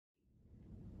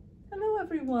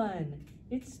everyone!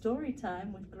 It's story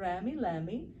time with Grammy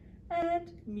Lammy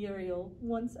and Muriel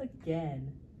once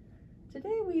again.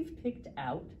 Today we've picked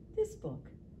out this book,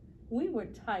 We Were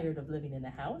Tired of Living in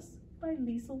a House by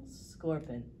Liesel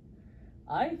Skorpen.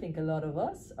 I think a lot of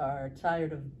us are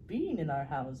tired of being in our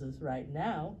houses right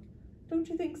now. Don't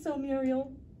you think so,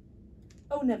 Muriel?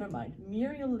 Oh, never mind.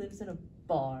 Muriel lives in a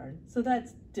barn, so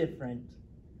that's different.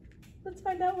 Let's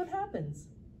find out what happens.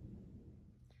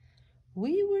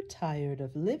 We Were Tired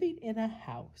of Living in a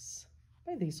House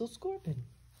by Liesel Skorpen.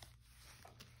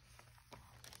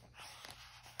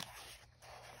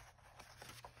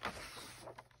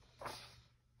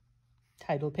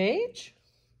 Title page.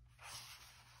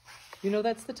 You know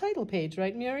that's the title page,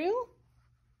 right, Muriel?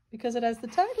 Because it has the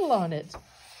title on it.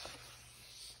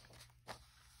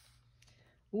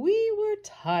 We were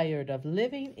tired of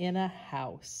living in a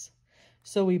house,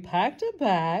 so we packed a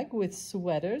bag with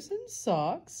sweaters and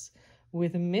socks,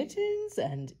 with mittens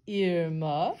and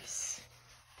earmuffs.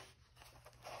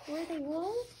 Were they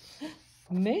wool?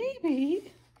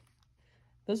 Maybe.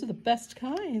 Those are the best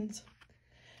kinds.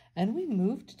 And we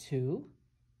moved to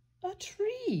a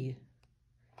tree.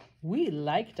 We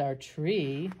liked our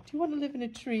tree. Do you want to live in a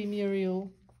tree, Muriel?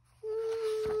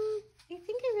 I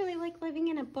think I really like living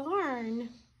in a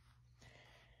barn.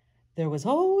 There was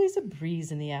always a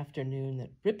breeze in the afternoon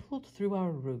that rippled through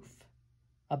our roof.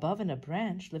 Above in a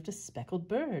branch lived a speckled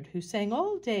bird who sang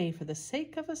all day for the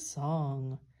sake of a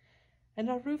song. And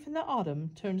our roof in the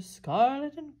autumn turned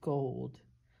scarlet and gold.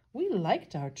 We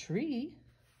liked our tree.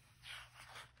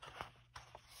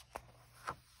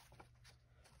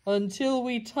 Until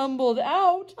we tumbled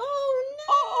out. Oh,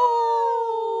 no!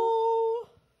 Uh-oh!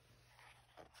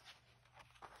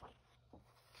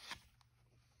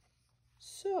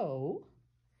 So,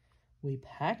 we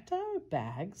packed our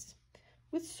bags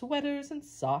with sweaters and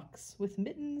socks, with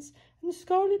mittens and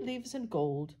scarlet leaves and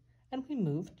gold, and we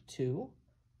moved to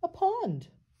a pond.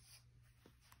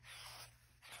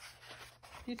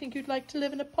 Do you think you'd like to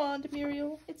live in a pond,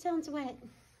 Muriel? It sounds wet.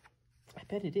 I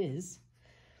bet it is.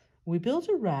 We built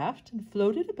a raft and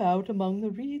floated about among the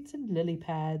reeds and lily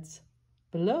pads.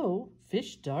 Below,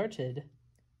 fish darted,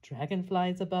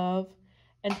 dragonflies above,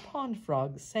 and pond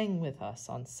frogs sang with us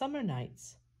on summer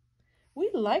nights. We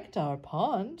liked our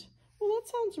pond. Well, that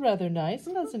sounds rather nice,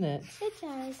 doesn't it? It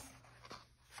does.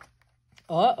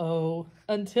 Uh-oh,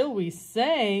 until we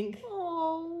sank.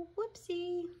 Oh,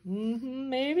 whoopsie.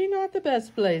 Maybe not the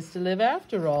best place to live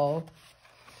after all.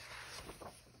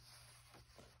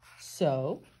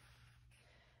 So,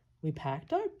 we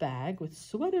packed our bag with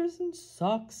sweaters and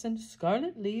socks and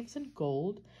scarlet leaves and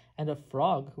gold and a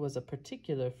frog who was a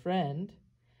particular friend,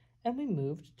 and we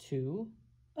moved to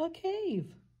a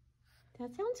cave.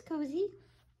 That sounds cozy.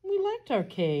 We liked our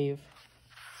cave.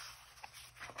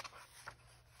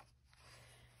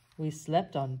 We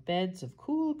slept on beds of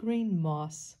cool green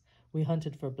moss. We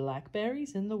hunted for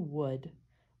blackberries in the wood.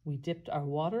 We dipped our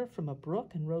water from a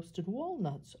brook and roasted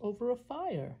walnuts over a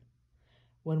fire.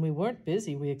 When we weren't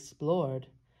busy, we explored.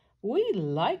 We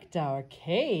liked our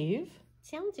cave.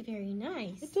 Sounds very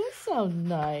nice. It does sound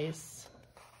nice.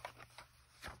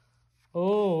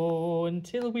 Oh,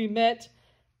 until we met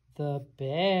the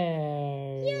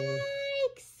bear.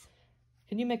 Yikes!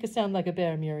 Can you make a sound like a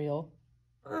bear, Muriel?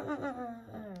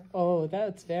 Oh,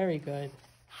 that's very good.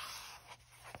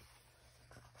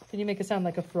 Can you make a sound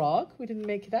like a frog? We didn't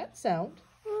make that sound.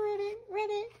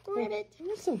 Ribbit.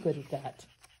 You're so good at that.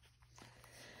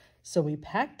 So we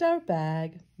packed our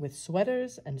bag with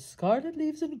sweaters and scarlet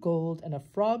leaves and gold and a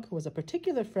frog who was a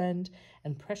particular friend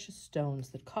and precious stones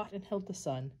that caught and held the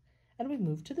sun, and we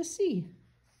moved to the sea.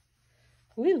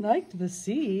 We liked the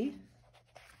sea.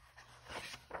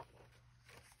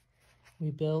 We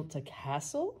built a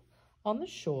castle on the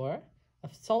shore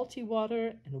of salty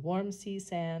water and warm sea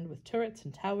sand with turrets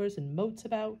and towers and moats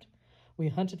about. We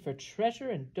hunted for treasure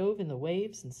and dove in the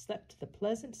waves and slept to the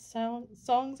pleasant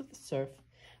songs of the surf.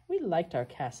 We liked our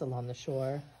castle on the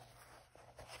shore.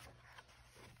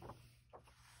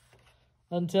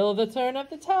 Until the turn of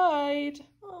the tide.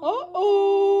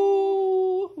 Uh-oh!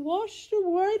 Washed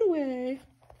right away.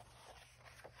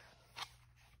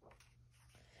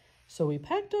 So we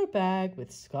packed our bag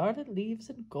with scarlet leaves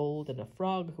and gold and a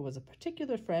frog who was a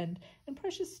particular friend and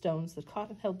precious stones that caught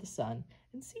and held the sun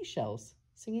and seashells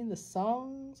singing the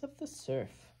songs of the surf.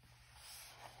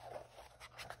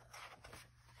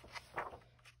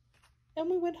 And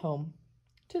we went home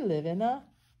to live in a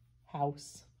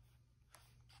house.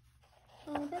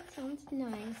 Oh, that sounds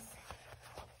nice.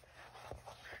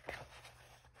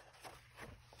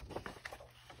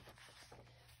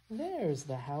 There's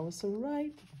the house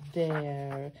right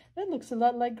there. That looks a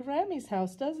lot like Grammy's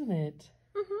house, doesn't it?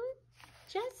 Mm-hmm.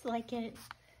 Just like it.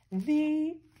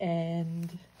 The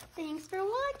end. Thanks for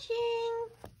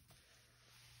watching.